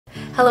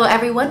Hello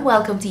everyone,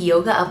 welcome to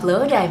Yoga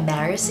Upload. I'm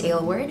Maris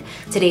Aylward.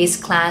 Today's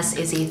class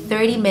is a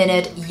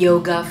 30-minute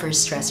yoga for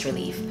stress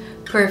relief.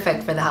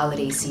 Perfect for the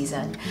holiday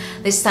season.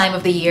 This time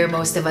of the year,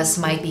 most of us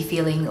might be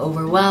feeling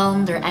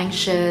overwhelmed or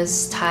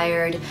anxious,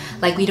 tired,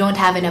 like we don't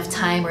have enough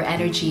time or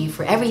energy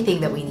for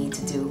everything that we need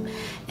to do.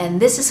 And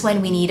this is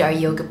when we need our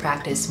yoga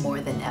practice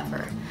more than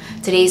ever.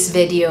 Today's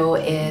video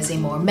is a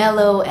more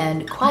mellow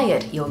and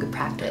quiet yoga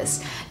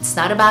practice. It's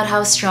not about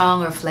how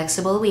strong or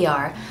flexible we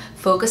are.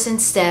 Focus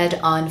instead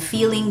on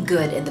feeling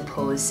good in the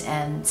pose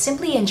and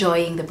simply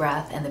enjoying the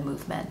breath and the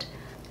movement.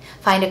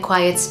 Find a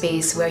quiet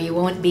space where you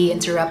won't be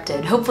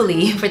interrupted,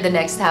 hopefully, for the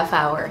next half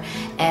hour.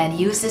 And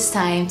use this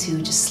time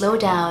to just slow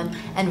down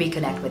and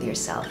reconnect with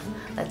yourself.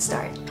 Let's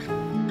start.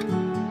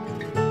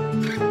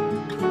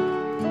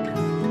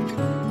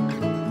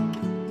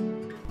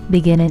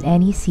 Begin in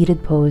any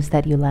seated pose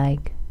that you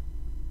like.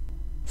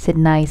 Sit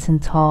nice and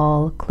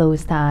tall,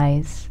 close the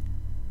eyes.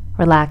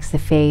 Relax the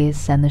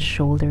face and the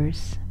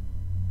shoulders.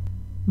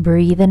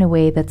 Breathe in a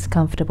way that's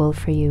comfortable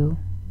for you.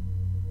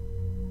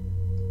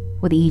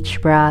 With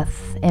each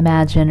breath,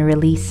 imagine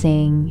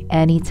releasing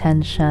any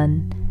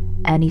tension,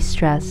 any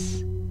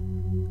stress.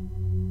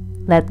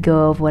 Let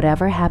go of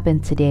whatever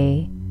happened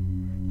today.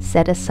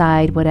 Set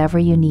aside whatever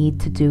you need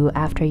to do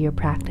after your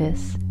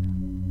practice.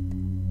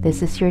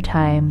 This is your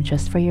time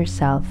just for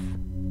yourself.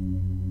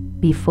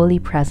 Be fully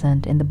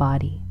present in the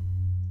body.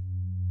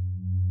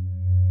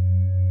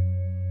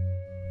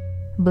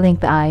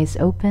 Blink the eyes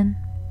open.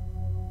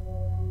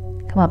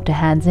 Come up to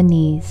hands and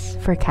knees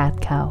for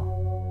cat-cow.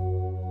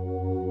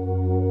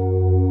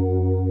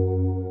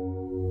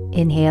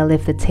 Inhale,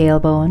 lift the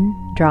tailbone,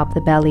 drop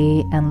the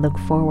belly and look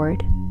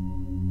forward.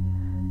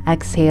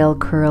 Exhale,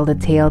 curl the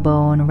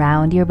tailbone,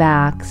 round your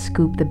back,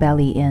 scoop the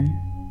belly in.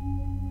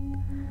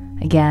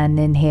 Again,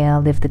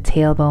 inhale, lift the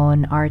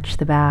tailbone, arch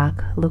the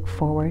back, look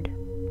forward.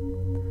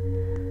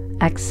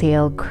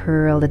 Exhale,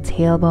 curl the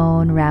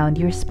tailbone, round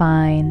your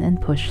spine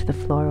and push the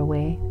floor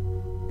away.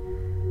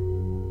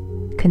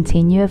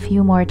 Continue a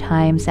few more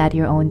times at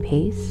your own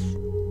pace.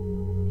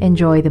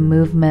 Enjoy the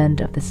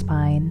movement of the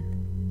spine.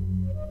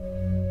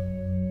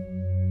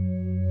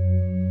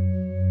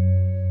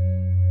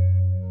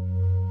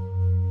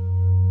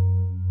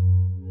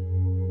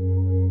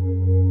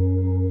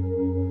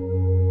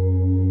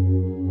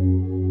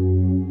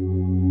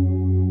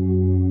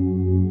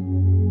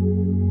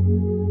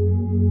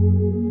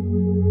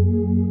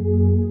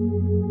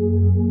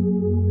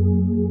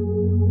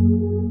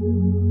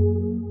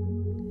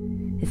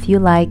 If you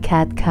like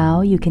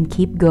cat-cow, you can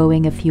keep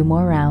going a few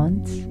more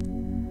rounds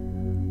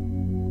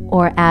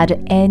or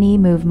add any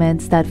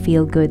movements that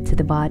feel good to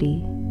the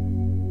body.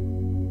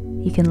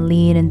 You can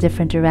lean in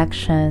different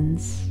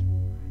directions,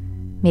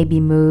 maybe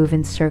move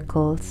in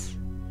circles.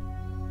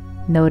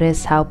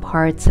 Notice how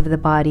parts of the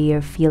body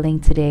are feeling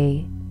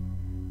today.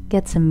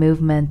 Get some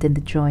movement in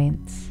the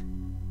joints.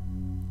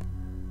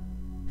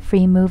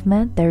 Free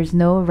movement, there's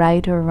no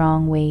right or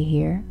wrong way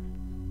here.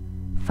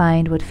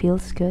 Find what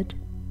feels good.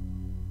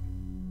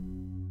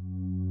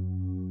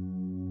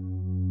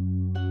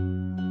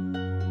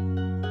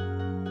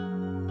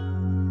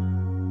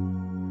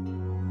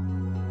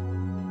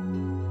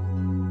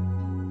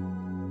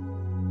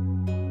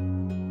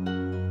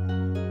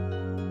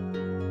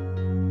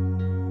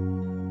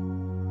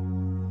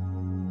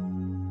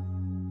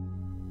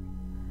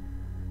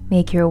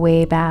 Make your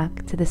way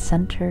back to the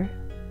center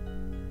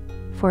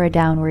for a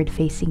downward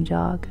facing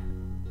dog.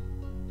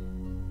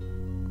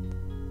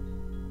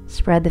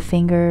 Spread the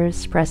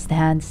fingers, press the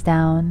hands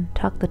down,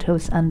 tuck the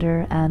toes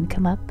under and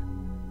come up.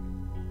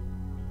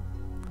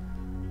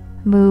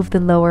 Move the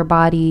lower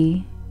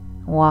body,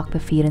 walk the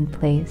feet in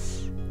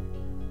place.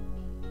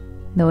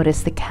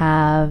 Notice the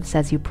calves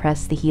as you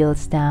press the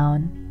heels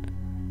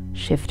down.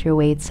 Shift your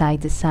weight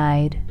side to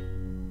side.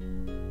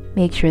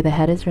 Make sure the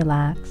head is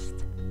relaxed.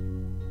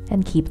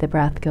 And keep the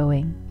breath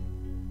going.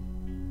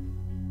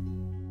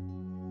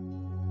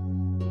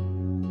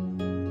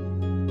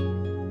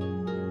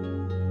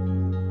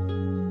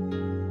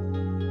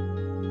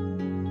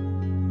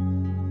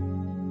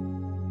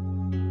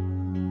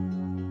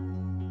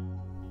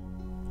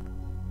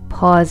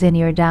 Pause in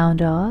your down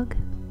dog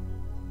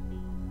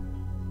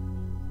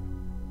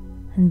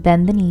and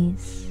bend the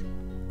knees.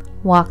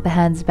 Walk the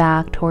hands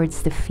back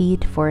towards the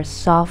feet for a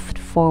soft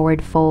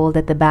forward fold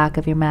at the back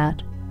of your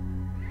mat.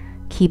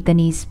 Keep the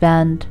knees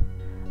bent,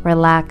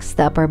 relax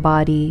the upper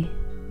body,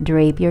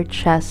 drape your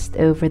chest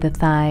over the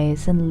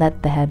thighs and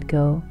let the head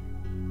go.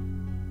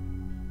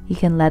 You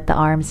can let the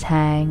arms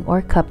hang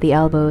or cup the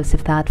elbows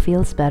if that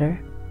feels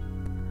better.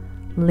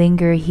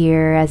 Linger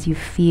here as you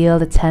feel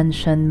the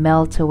tension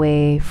melt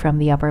away from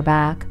the upper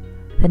back,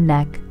 the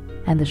neck,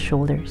 and the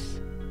shoulders.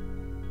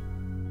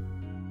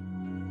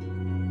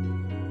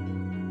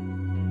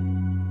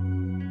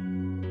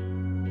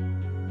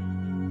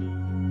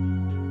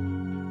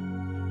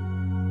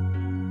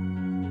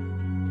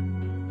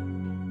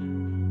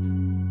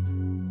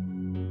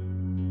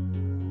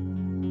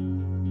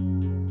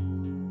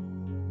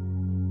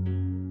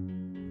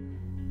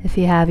 If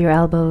you have your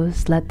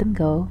elbows, let them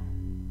go.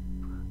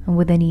 And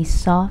with the knees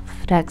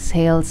soft,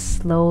 exhale,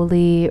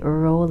 slowly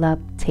roll up.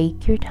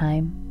 Take your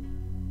time.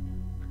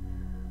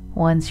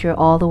 Once you're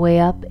all the way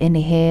up,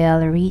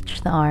 inhale,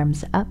 reach the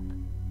arms up.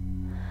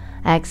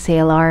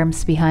 Exhale,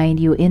 arms behind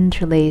you,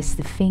 interlace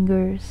the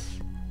fingers.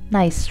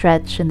 Nice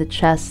stretch in the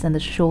chest and the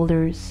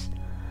shoulders.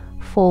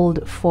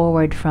 Fold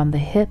forward from the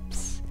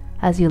hips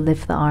as you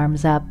lift the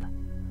arms up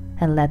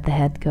and let the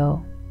head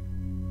go.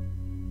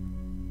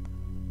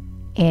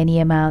 Any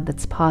amount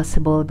that's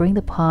possible, bring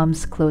the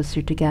palms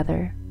closer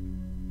together.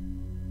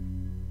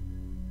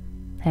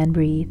 And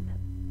breathe.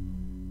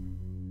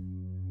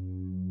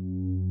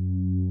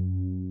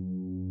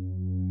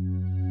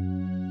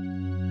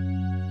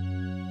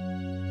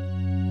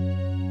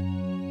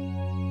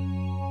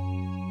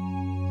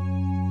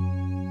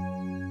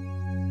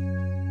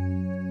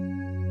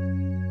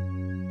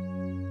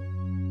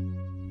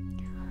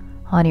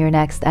 On your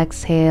next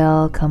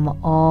exhale, come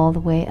all the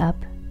way up.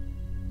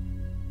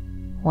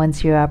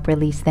 Once you're up,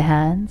 release the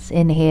hands.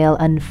 Inhale,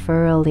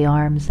 unfurl the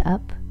arms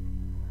up.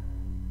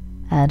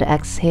 And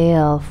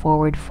exhale,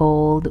 forward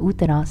fold,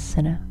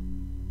 Uttanasana.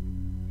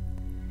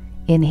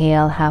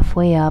 Inhale,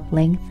 halfway up,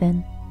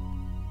 lengthen.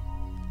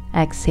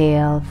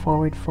 Exhale,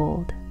 forward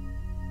fold.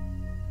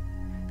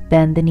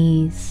 Bend the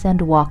knees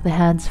and walk the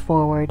hands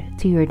forward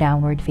to your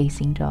downward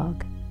facing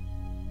dog.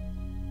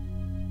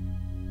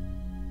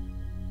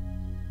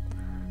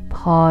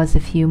 Pause a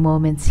few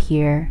moments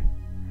here.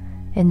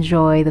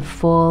 Enjoy the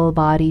full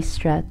body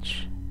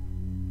stretch.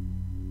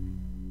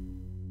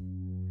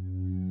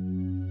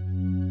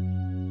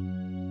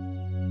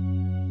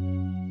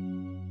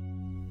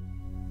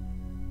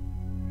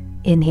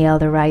 Inhale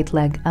the right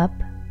leg up.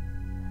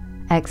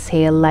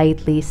 Exhale,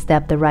 lightly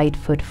step the right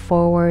foot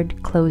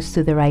forward, close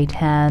to the right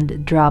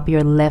hand. Drop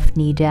your left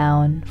knee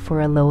down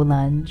for a low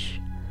lunge.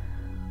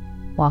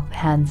 Walk the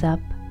hands up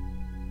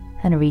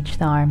and reach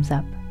the arms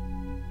up.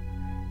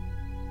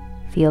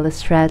 Feel the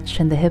stretch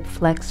in the hip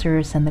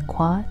flexors and the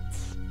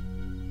quads.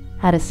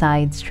 Add a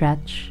side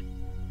stretch.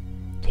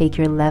 Take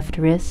your left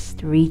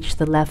wrist, reach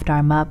the left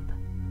arm up,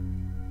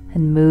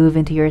 and move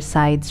into your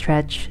side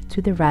stretch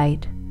to the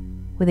right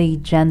with a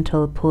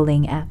gentle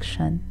pulling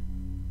action.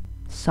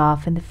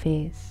 Soften the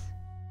face.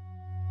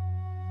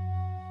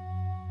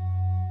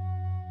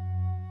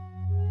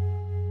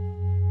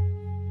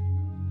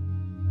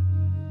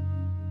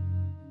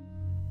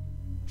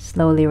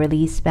 Slowly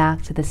release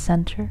back to the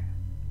center.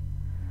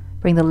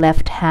 Bring the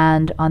left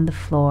hand on the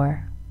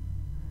floor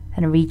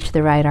and reach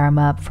the right arm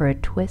up for a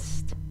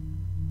twist.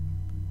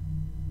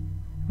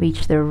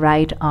 Reach the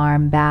right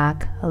arm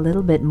back a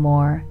little bit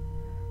more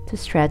to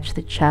stretch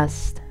the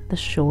chest, the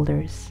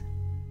shoulders.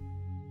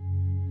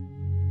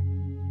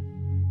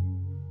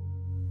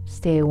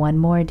 Stay one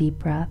more deep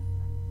breath.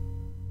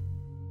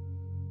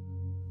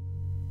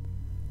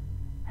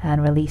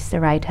 And release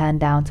the right hand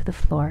down to the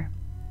floor.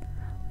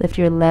 Lift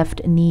your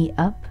left knee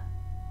up.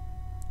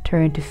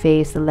 Turn to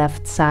face the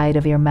left side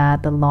of your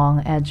mat, the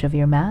long edge of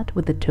your mat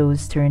with the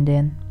toes turned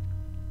in.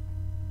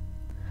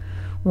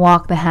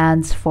 Walk the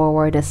hands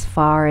forward as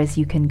far as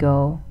you can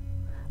go,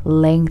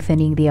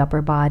 lengthening the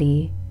upper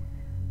body.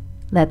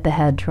 Let the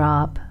head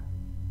drop.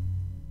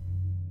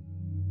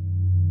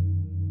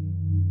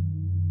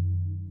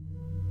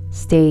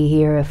 Stay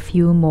here a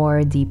few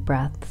more deep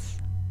breaths.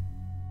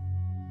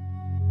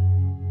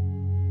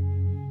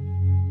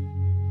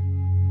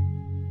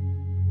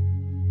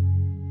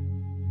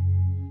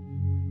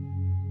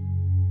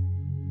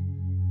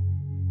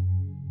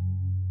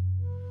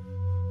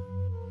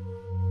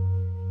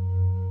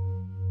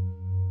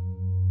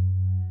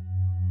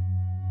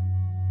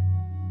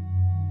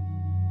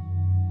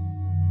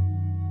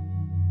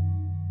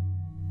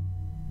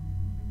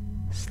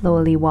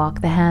 Slowly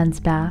walk the hands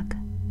back.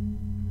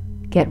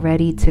 Get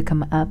ready to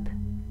come up.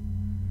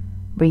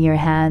 Bring your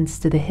hands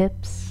to the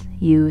hips.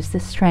 Use the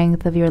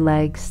strength of your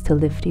legs to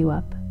lift you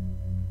up.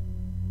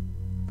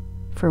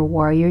 For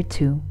Warrior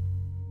 2.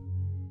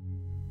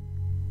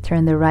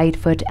 Turn the right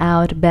foot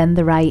out, bend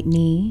the right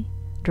knee,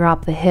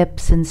 drop the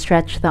hips and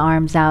stretch the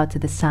arms out to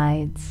the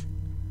sides.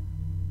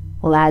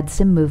 We'll add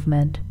some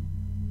movement.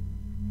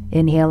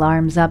 Inhale,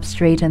 arms up,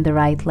 straighten the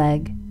right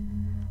leg.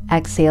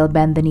 Exhale,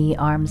 bend the knee,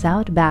 arms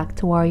out, back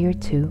to Warrior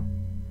 2.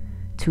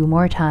 2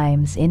 more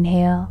times.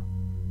 Inhale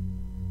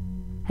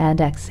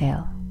and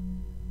exhale.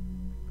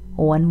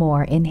 1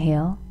 more.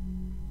 Inhale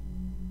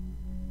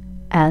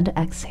and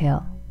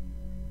exhale.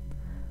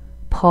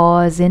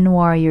 Pause in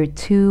Warrior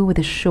 2 with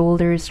the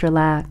shoulders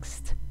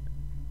relaxed.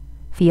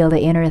 Feel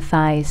the inner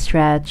thigh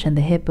stretch and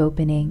the hip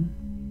opening.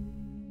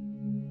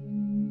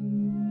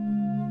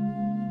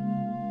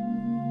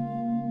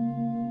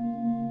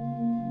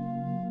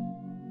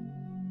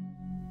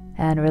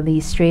 And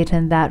release,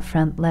 straighten that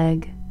front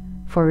leg.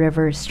 For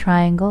reverse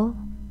triangle,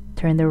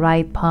 turn the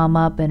right palm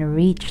up and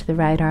reach the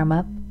right arm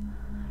up.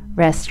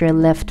 Rest your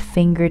left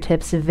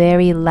fingertips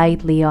very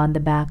lightly on the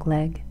back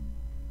leg.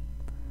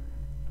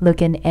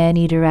 Look in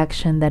any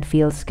direction that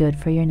feels good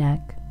for your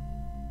neck.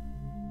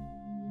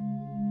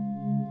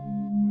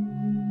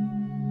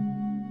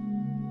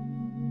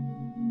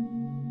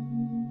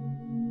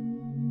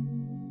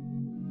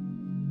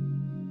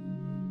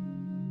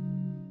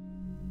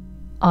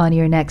 On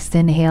your next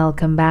inhale,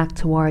 come back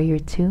to Warrior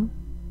Two.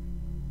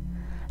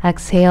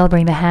 Exhale,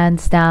 bring the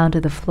hands down to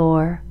the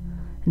floor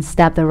and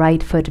step the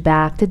right foot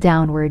back to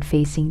Downward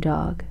Facing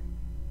Dog.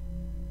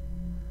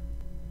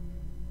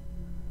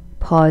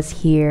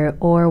 Pause here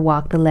or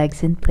walk the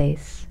legs in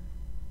place.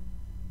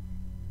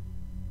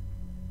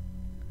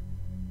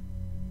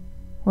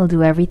 We'll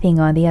do everything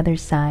on the other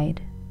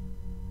side.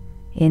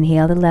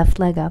 Inhale the left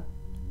leg up.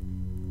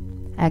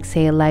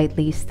 Exhale,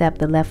 lightly step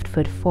the left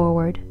foot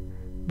forward.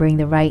 Bring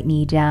the right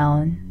knee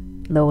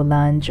down. Low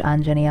lunge,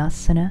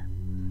 Anjaneyasana.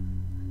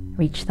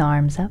 Reach the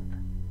arms up.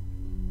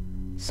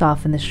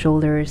 Soften the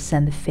shoulders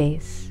and the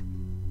face.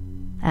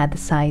 Add the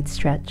side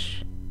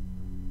stretch.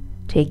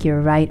 Take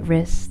your right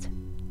wrist.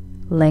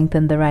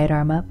 Lengthen the right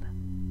arm up.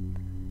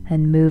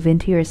 And move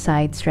into your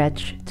side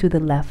stretch to the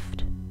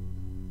left.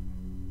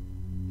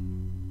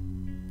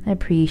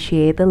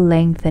 Appreciate the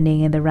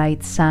lengthening in the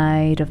right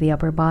side of the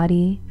upper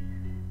body,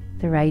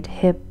 the right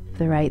hip,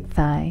 the right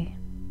thigh.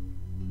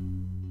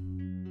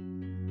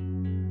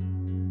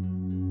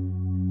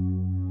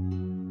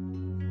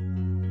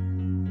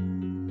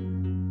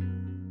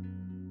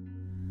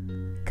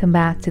 Come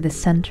back to the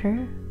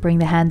center, bring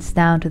the hands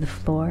down to the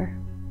floor.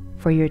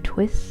 For your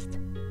twist,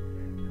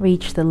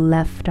 reach the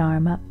left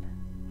arm up.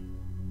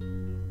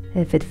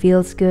 If it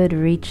feels good,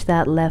 reach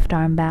that left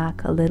arm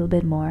back a little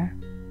bit more.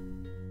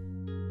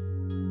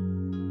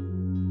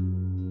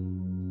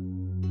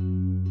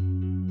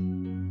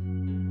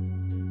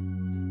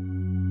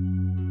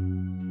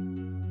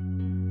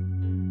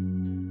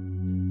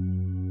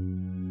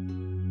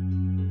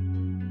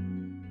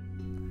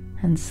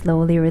 And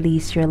slowly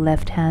release your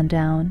left hand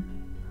down.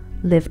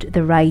 Lift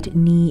the right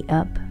knee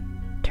up.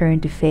 Turn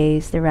to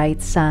face the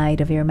right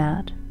side of your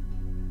mat.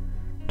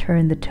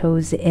 Turn the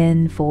toes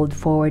in, fold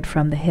forward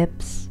from the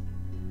hips.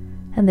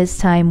 And this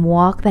time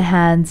walk the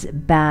hands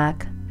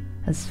back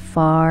as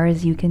far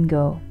as you can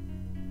go.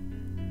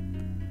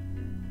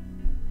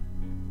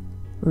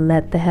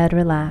 Let the head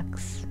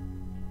relax.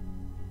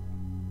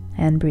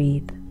 And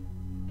breathe.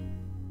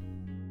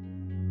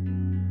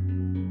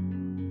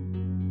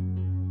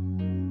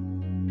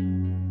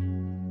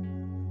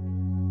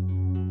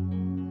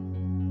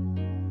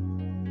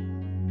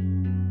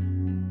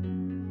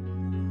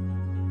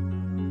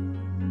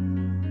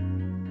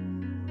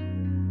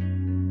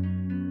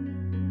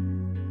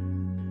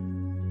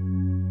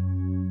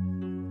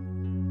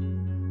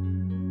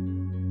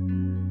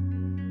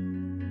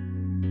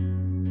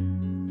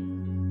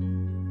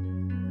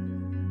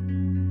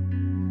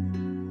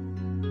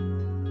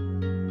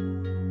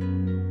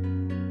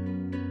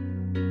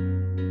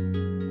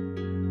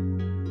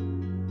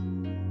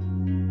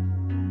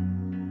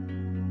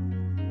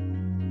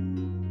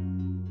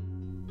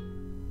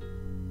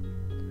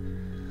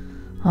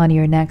 On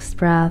your next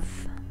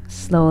breath,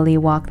 slowly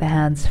walk the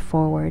hands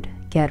forward.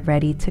 Get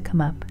ready to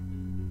come up.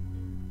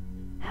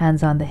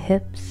 Hands on the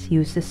hips,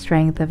 use the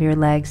strength of your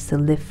legs to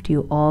lift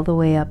you all the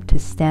way up to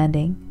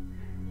standing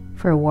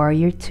for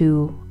Warrior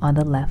Two on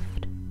the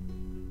left.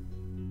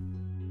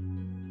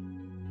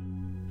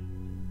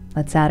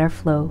 Let's add our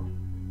flow.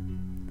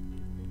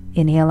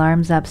 Inhale,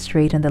 arms up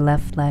straight on the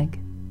left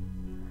leg.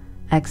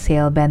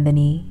 Exhale, bend the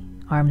knee,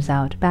 arms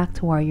out, back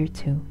to Warrior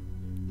Two.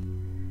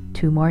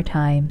 2 more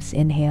times.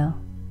 Inhale.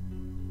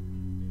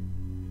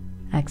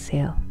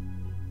 Exhale.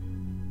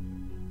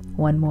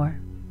 1 more.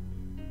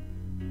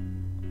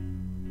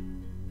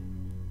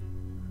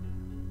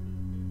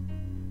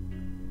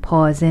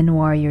 Pause in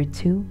Warrior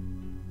Two.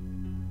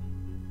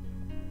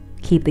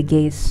 Keep the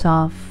gaze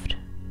soft.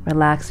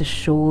 Relax the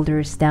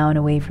shoulders down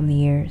away from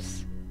the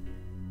ears.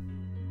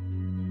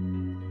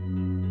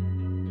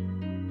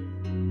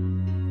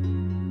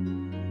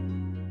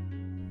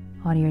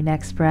 On your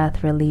next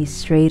breath, release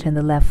straight in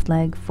the left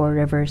leg for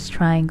reverse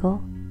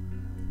triangle.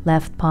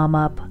 Left palm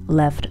up,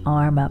 left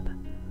arm up.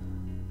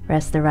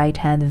 Rest the right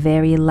hand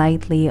very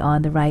lightly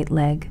on the right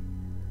leg.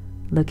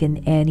 Look in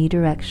any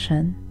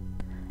direction.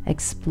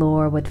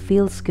 Explore what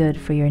feels good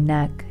for your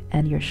neck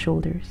and your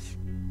shoulders.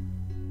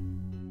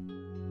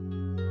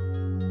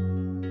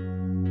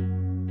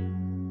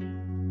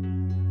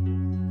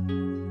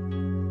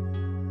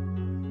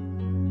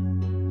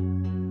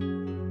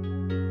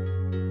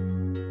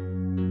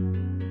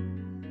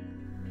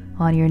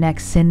 On your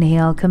next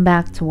inhale, come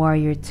back to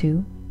Warrior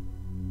Two.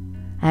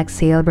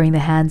 Exhale, bring the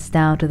hands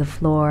down to the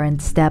floor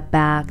and step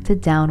back to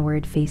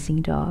Downward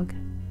Facing Dog.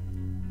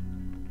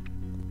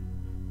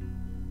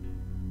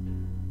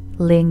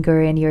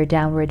 Linger in your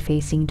Downward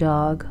Facing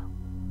Dog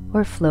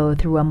or flow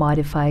through a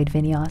modified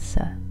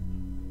vinyasa.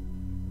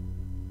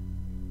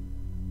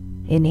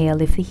 Inhale,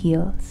 lift the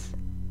heels.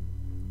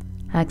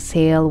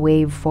 Exhale,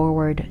 wave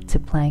forward to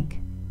plank.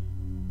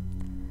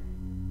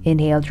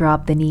 Inhale,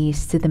 drop the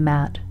knees to the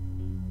mat.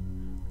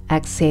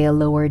 Exhale,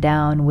 lower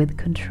down with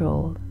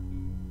control.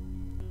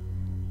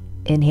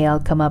 Inhale,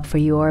 come up for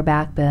your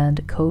back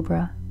bend,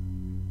 Cobra.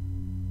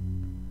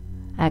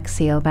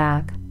 Exhale,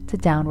 back to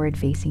Downward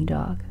Facing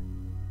Dog.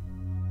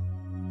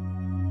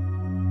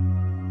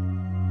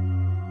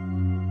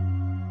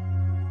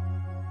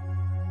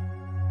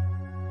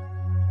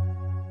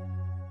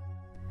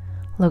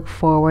 Look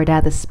forward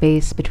at the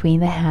space between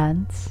the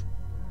hands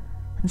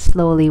and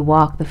slowly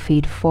walk the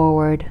feet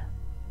forward.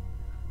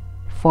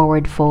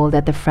 Forward fold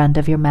at the front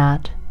of your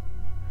mat.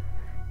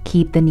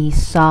 Keep the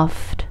knees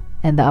soft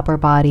and the upper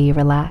body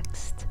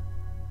relaxed.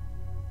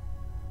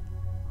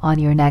 On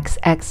your next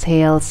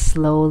exhale,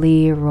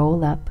 slowly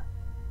roll up.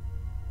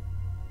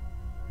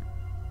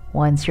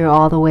 Once you're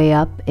all the way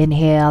up,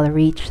 inhale,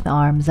 reach the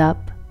arms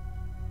up.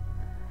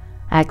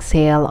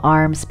 Exhale,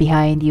 arms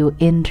behind you,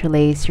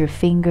 interlace your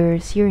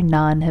fingers your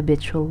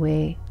non-habitual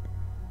way.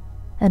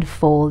 And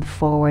fold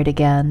forward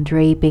again,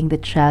 draping the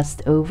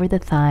chest over the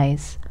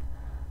thighs.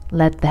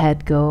 Let the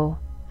head go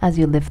as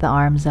you lift the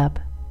arms up.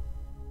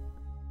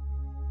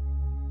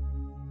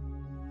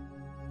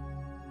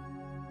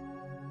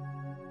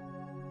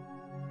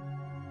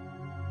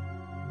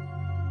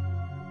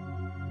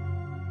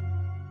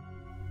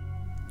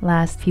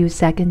 Last few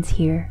seconds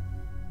here.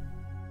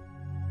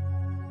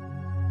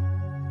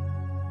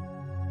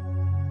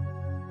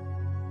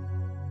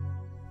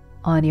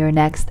 On your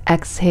next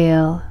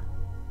exhale,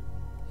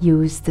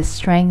 use the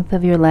strength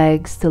of your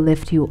legs to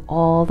lift you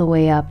all the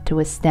way up to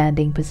a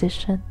standing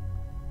position.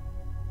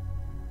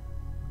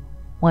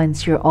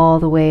 Once you're all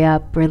the way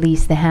up,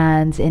 release the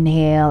hands,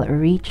 inhale,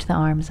 reach the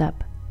arms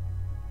up.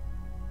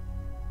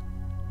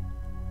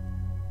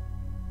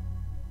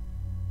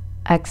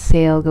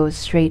 Exhale, go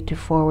straight to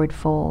forward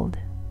fold.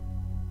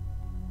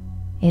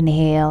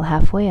 Inhale,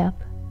 halfway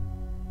up.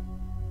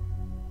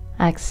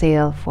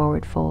 Exhale,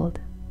 forward fold.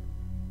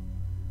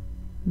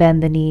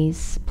 Bend the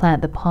knees,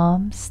 plant the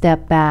palms,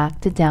 step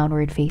back to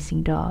downward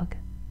facing dog.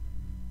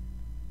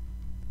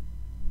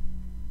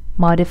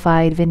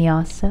 Modified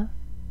vinyasa.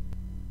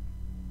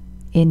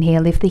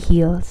 Inhale, lift the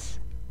heels.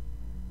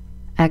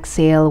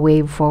 Exhale,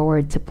 wave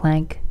forward to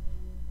plank.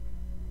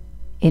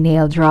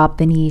 Inhale, drop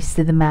the knees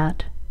to the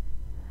mat.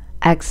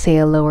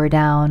 Exhale, lower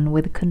down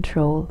with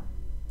control.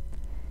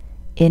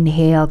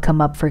 Inhale, come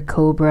up for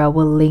cobra.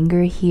 We'll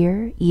linger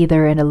here,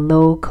 either in a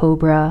low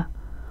cobra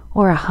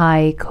or a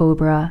high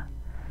cobra.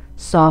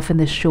 Soften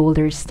the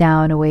shoulders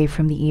down away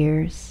from the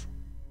ears.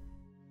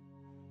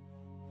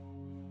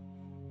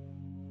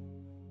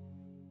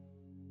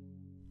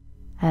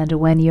 And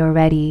when you're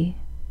ready,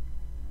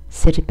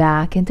 sit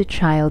back into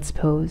child's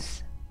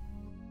pose.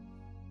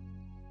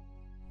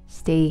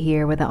 Stay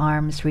here with the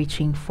arms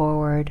reaching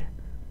forward,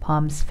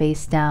 palms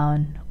face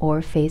down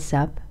or face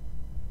up.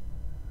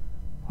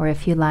 Or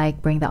if you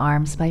like, bring the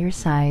arms by your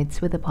sides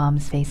with the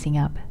palms facing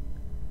up.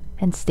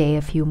 And stay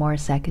a few more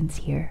seconds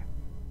here.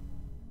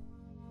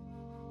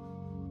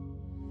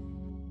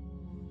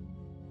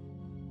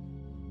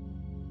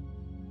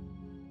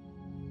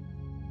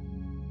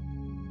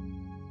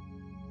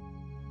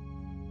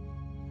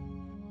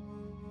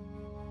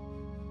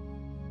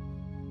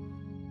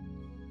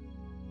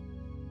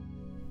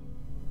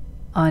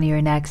 On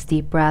your next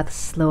deep breath,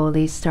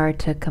 slowly start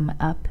to come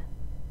up.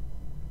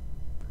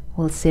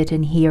 We'll sit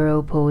in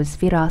hero pose,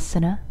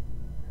 Virasana.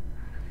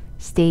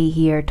 Stay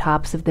here,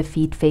 tops of the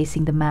feet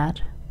facing the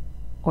mat,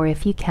 or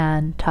if you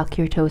can, tuck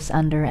your toes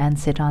under and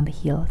sit on the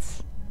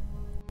heels.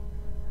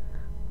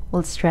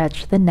 We'll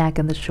stretch the neck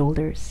and the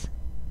shoulders.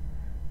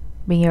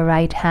 Bring your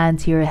right hand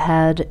to your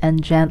head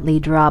and gently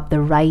drop the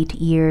right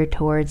ear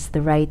towards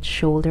the right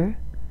shoulder.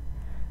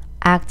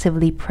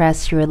 Actively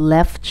press your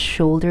left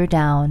shoulder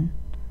down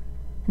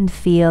and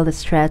feel the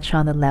stretch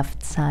on the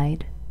left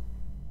side.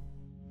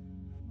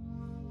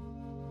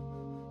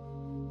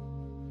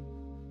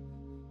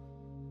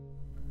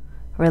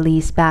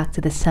 Release back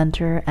to the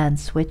center and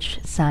switch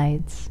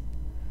sides.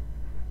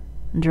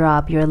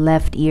 Drop your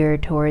left ear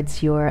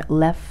towards your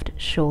left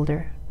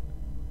shoulder.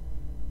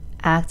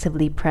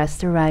 Actively press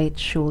the right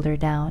shoulder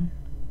down.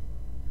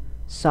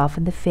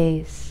 Soften the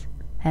face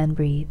and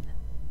breathe.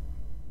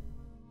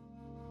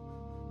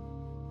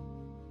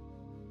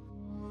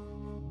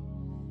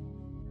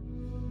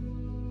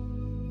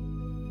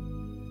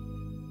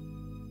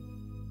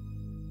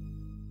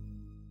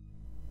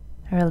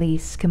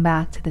 Release, come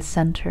back to the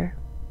center.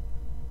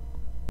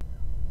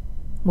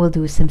 We'll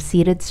do some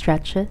seated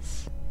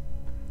stretches.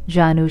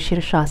 Janu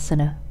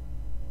Shirshasana.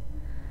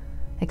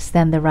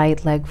 Extend the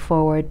right leg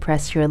forward,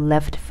 press your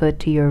left foot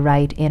to your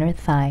right inner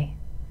thigh.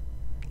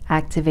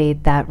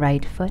 Activate that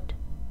right foot.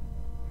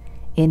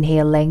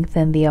 Inhale,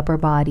 lengthen the upper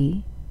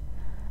body.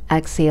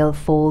 Exhale,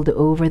 fold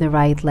over the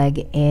right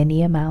leg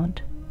any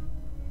amount.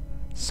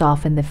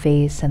 Soften the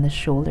face and the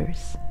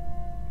shoulders.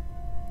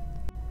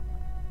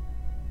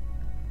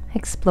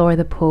 Explore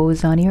the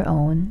pose on your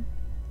own.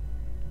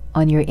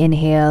 On your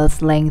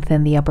inhales,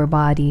 lengthen the upper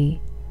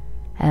body,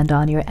 and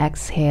on your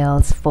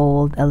exhales,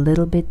 fold a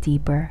little bit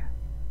deeper.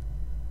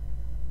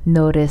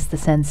 Notice the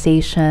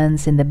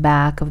sensations in the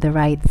back of the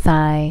right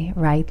thigh,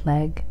 right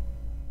leg.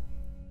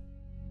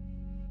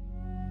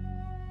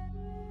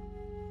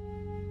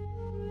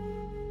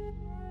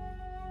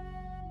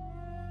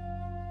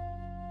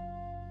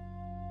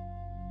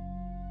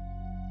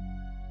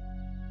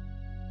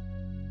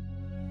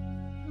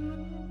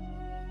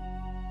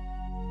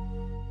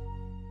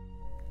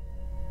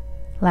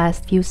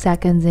 Last few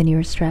seconds in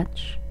your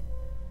stretch.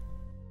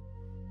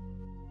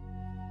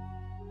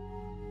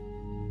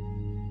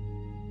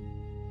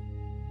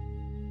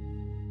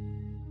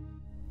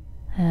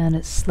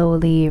 and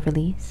slowly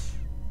release.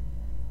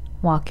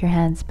 Walk your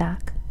hands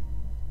back.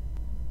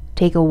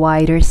 Take a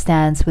wider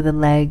stance with the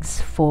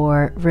legs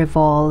for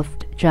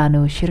revolved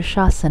Janu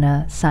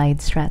Shirshasana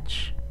side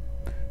stretch.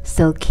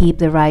 Still keep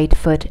the right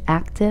foot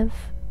active.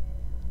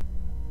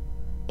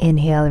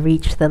 Inhale,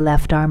 reach the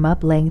left arm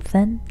up,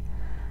 lengthen.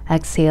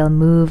 Exhale,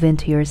 move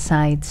into your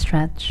side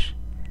stretch.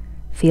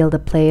 Feel the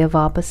play of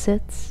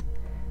opposites.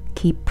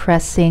 Keep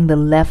pressing the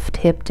left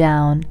hip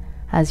down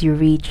as you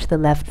reach the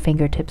left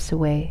fingertips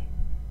away.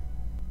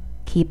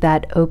 Keep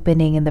that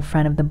opening in the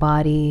front of the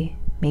body.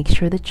 Make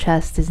sure the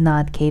chest is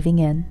not caving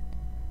in.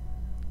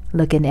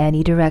 Look in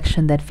any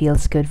direction that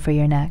feels good for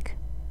your neck.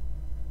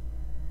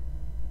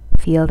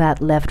 Feel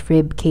that left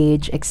rib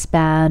cage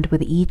expand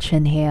with each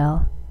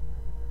inhale.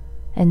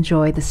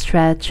 Enjoy the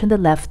stretch on the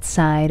left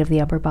side of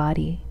the upper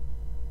body.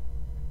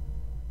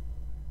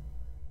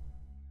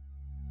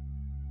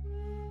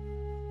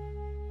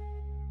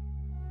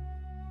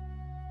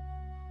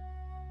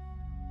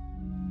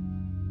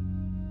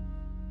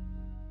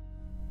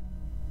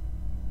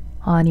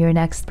 On your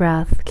next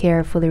breath,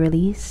 carefully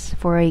release.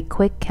 For a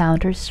quick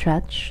counter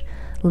stretch,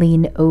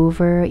 lean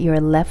over your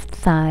left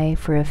thigh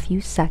for a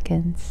few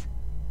seconds.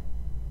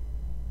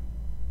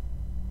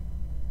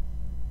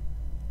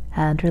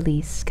 And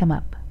release, come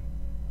up.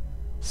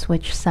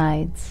 Switch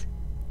sides.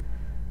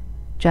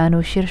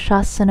 Janu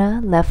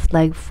Shirshasana, left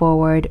leg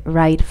forward,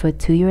 right foot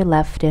to your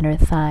left inner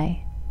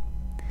thigh.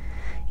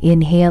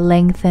 Inhale,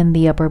 lengthen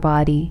the upper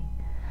body.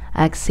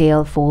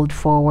 Exhale, fold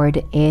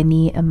forward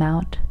any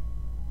amount.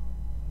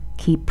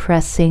 Keep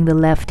pressing the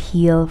left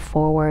heel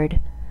forward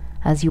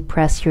as you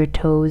press your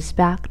toes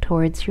back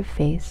towards your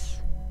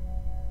face.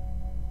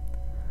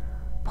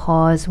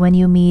 Pause when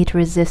you meet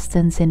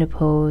resistance in a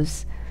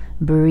pose.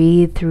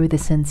 Breathe through the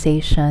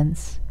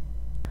sensations.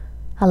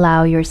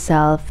 Allow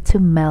yourself to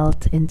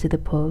melt into the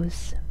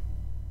pose.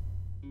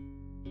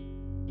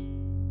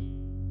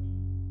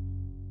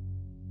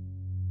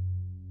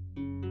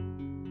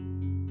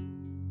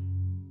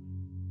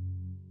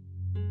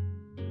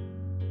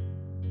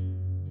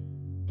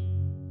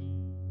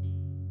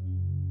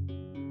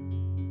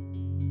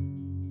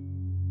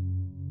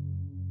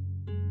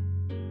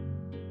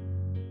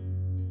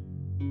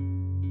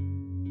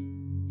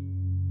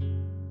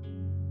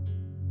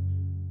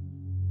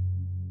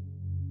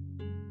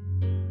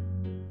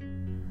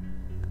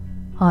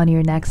 On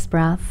your next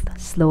breath,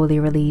 slowly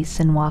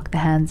release and walk the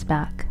hands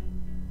back.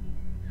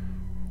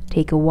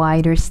 Take a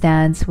wider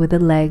stance with the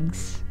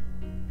legs.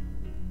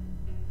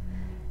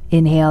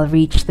 Inhale,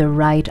 reach the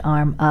right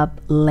arm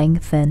up,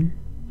 lengthen.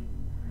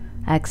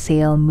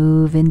 Exhale,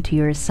 move into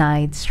your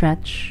side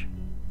stretch.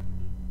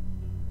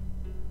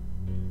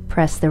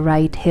 Press the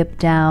right hip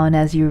down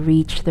as you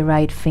reach the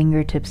right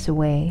fingertips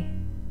away.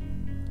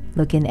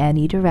 Look in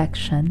any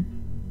direction.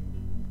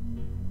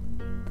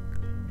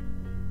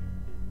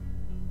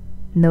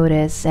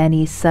 Notice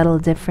any subtle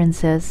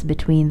differences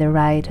between the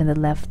right and the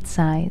left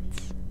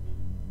sides.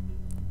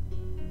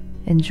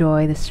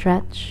 Enjoy the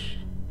stretch,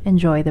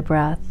 enjoy the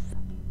breath.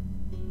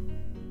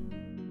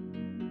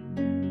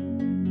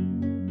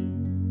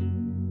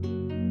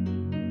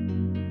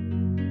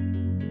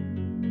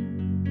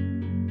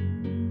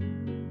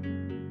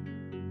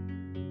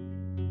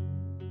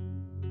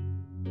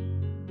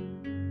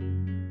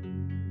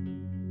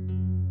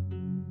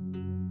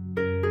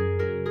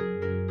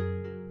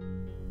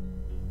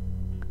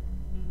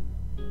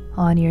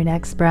 On your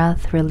next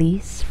breath,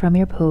 release from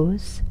your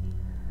pose.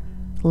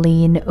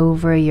 Lean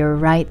over your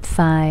right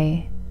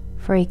thigh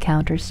for a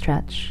counter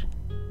stretch.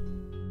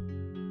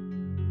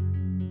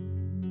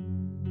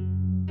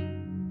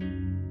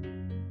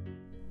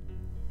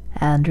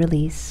 And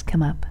release,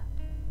 come up.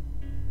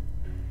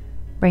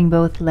 Bring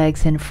both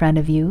legs in front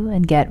of you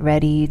and get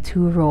ready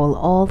to roll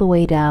all the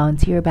way down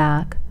to your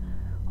back,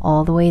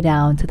 all the way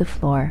down to the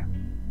floor.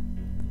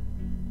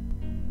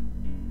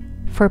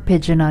 For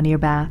pigeon on your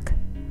back,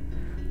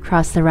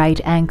 cross the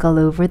right ankle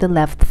over the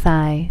left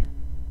thigh.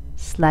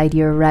 Slide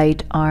your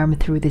right arm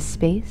through the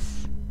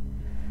space.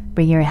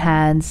 Bring your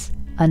hands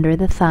under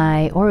the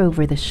thigh or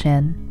over the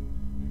shin.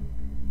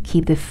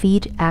 Keep the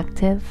feet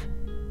active.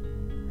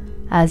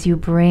 As you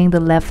bring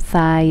the left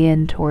thigh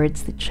in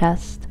towards the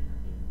chest,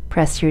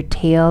 press your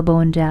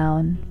tailbone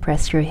down,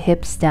 press your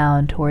hips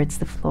down towards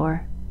the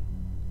floor.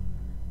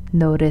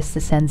 Notice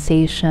the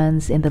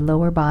sensations in the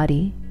lower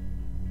body.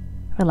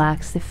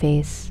 Relax the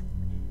face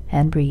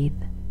and breathe.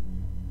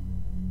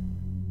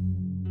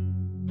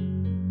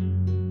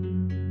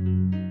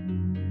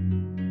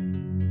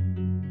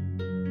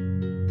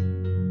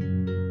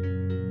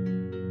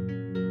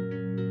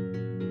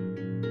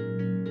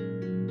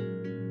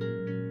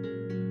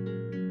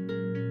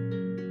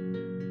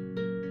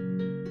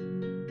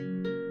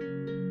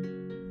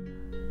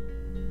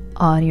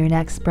 On your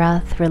next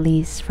breath,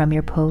 release from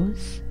your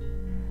pose.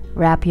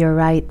 Wrap your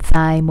right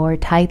thigh more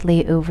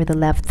tightly over the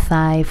left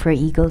thigh for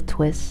eagle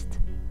twist.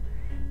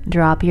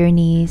 Drop your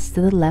knees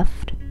to the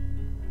left.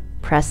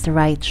 Press the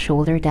right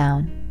shoulder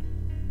down.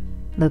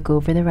 Look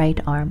over the right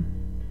arm.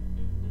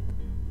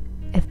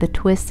 If the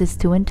twist is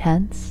too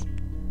intense,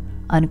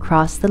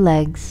 Uncross the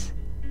legs.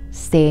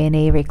 Stay in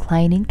a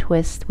reclining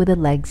twist with the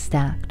legs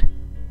stacked.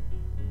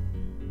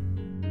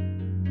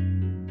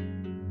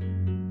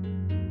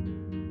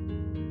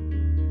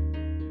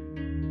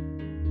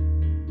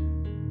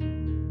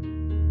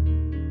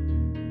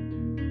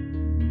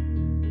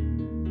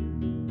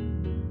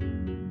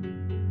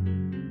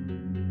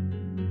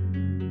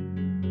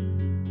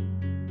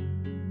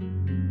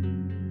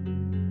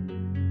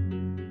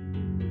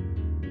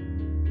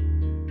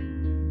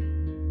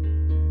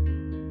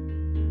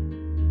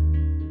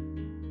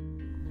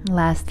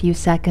 Last few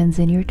seconds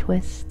in your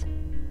twist.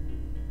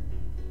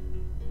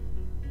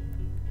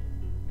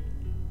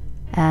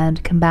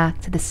 And come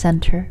back to the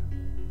center.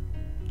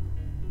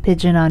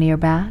 Pigeon on your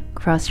back,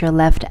 cross your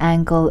left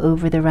ankle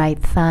over the right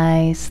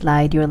thigh,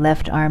 slide your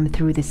left arm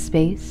through the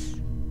space.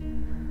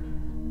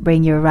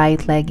 Bring your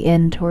right leg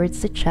in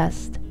towards the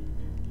chest.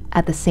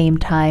 At the same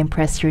time,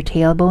 press your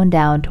tailbone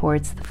down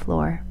towards the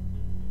floor.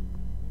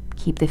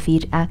 Keep the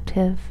feet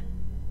active.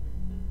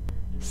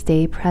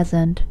 Stay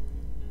present.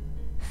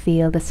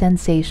 Feel the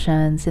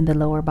sensations in the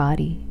lower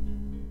body.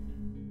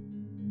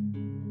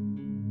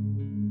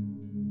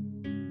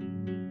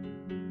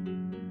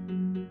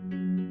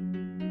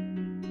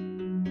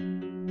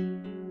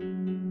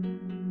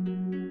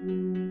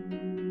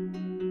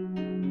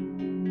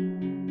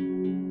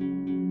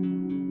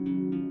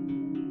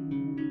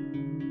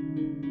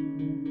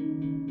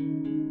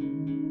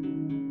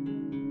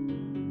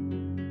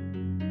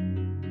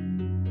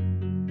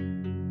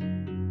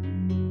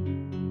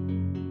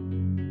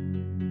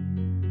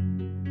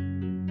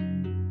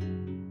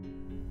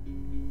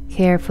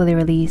 Carefully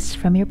release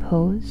from your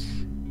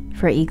pose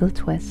for eagle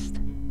twist.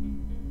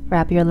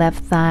 Wrap your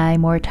left thigh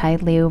more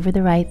tightly over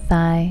the right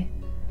thigh.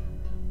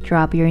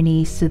 Drop your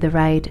knees to the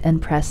right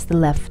and press the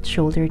left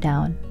shoulder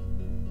down.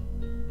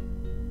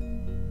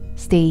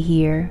 Stay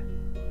here,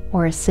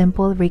 or a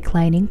simple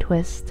reclining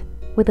twist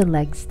with the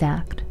legs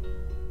stacked.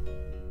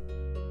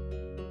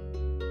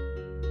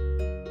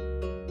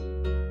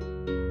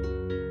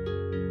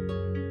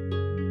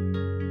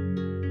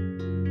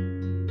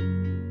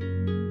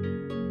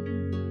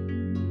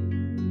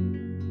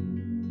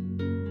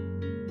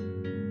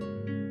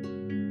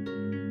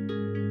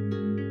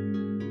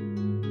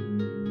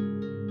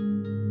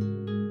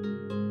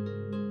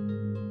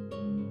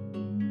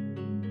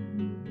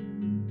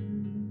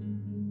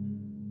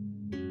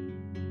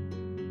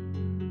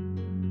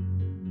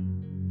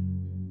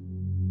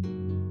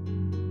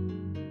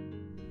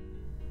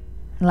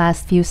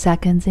 Last few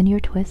seconds in your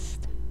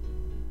twist.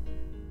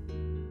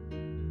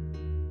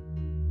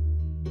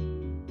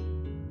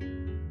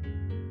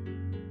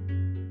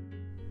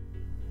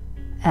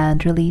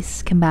 And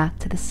release, come back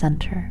to the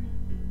center.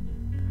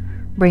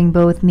 Bring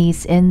both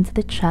knees into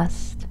the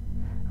chest.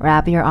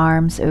 Wrap your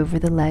arms over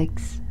the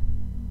legs.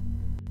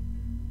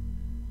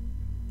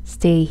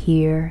 Stay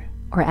here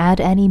or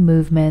add any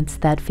movements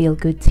that feel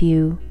good to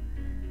you.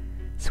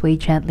 Sway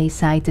gently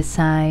side to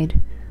side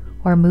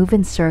or move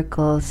in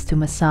circles to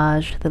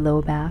massage the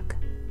low back.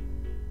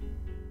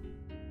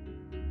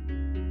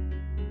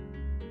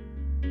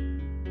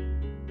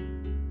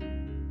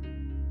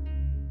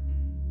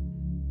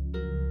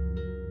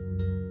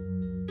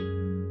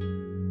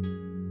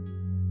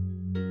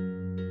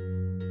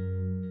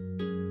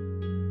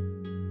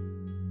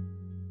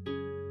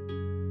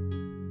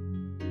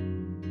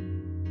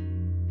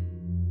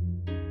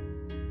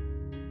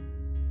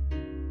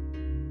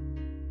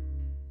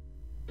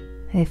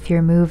 If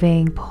you're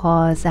moving,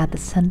 pause at the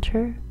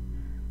center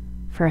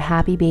for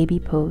happy baby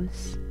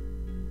pose.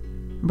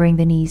 Bring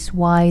the knees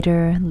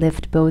wider,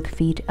 lift both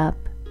feet up.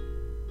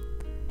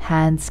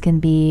 Hands can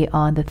be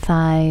on the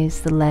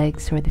thighs, the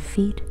legs, or the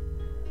feet.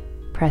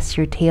 Press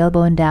your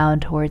tailbone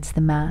down towards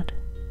the mat.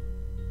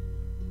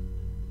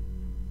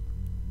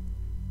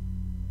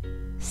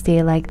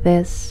 Stay like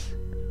this,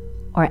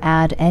 or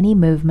add any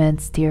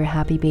movements to your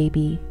happy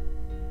baby.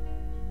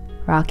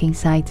 Rocking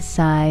side to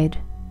side,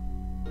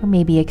 or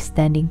maybe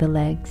extending the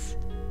legs.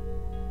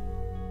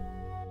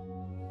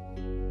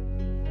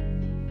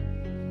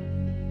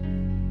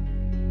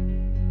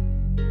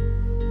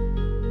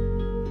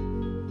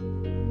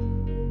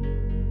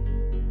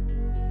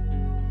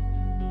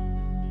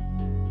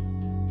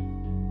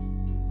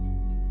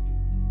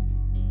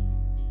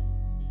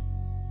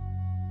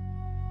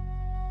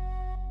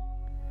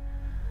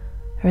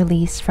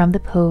 Release from the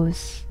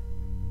pose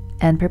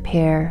and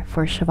prepare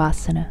for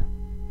Savasana.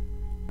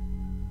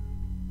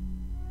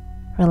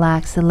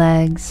 Relax the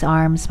legs,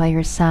 arms by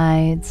your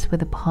sides with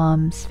the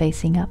palms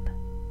facing up.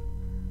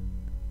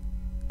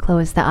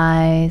 Close the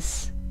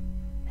eyes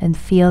and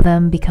feel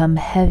them become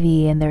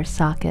heavy in their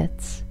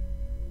sockets.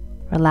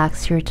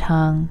 Relax your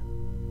tongue.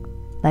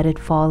 Let it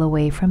fall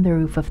away from the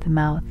roof of the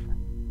mouth.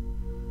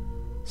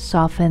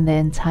 Soften the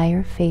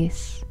entire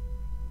face.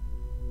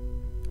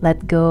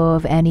 Let go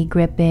of any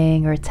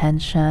gripping or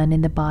tension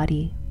in the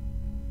body.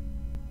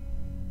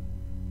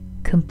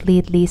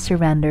 Completely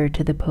surrender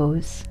to the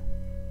pose.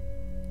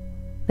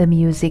 The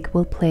music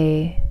will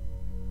play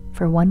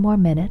for 1 more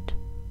minute.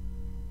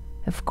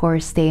 Of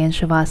course, stay in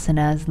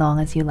Shavasana as long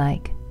as you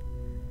like.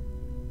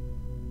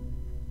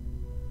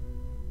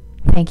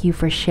 Thank you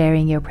for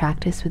sharing your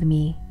practice with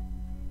me.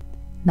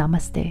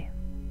 Namaste.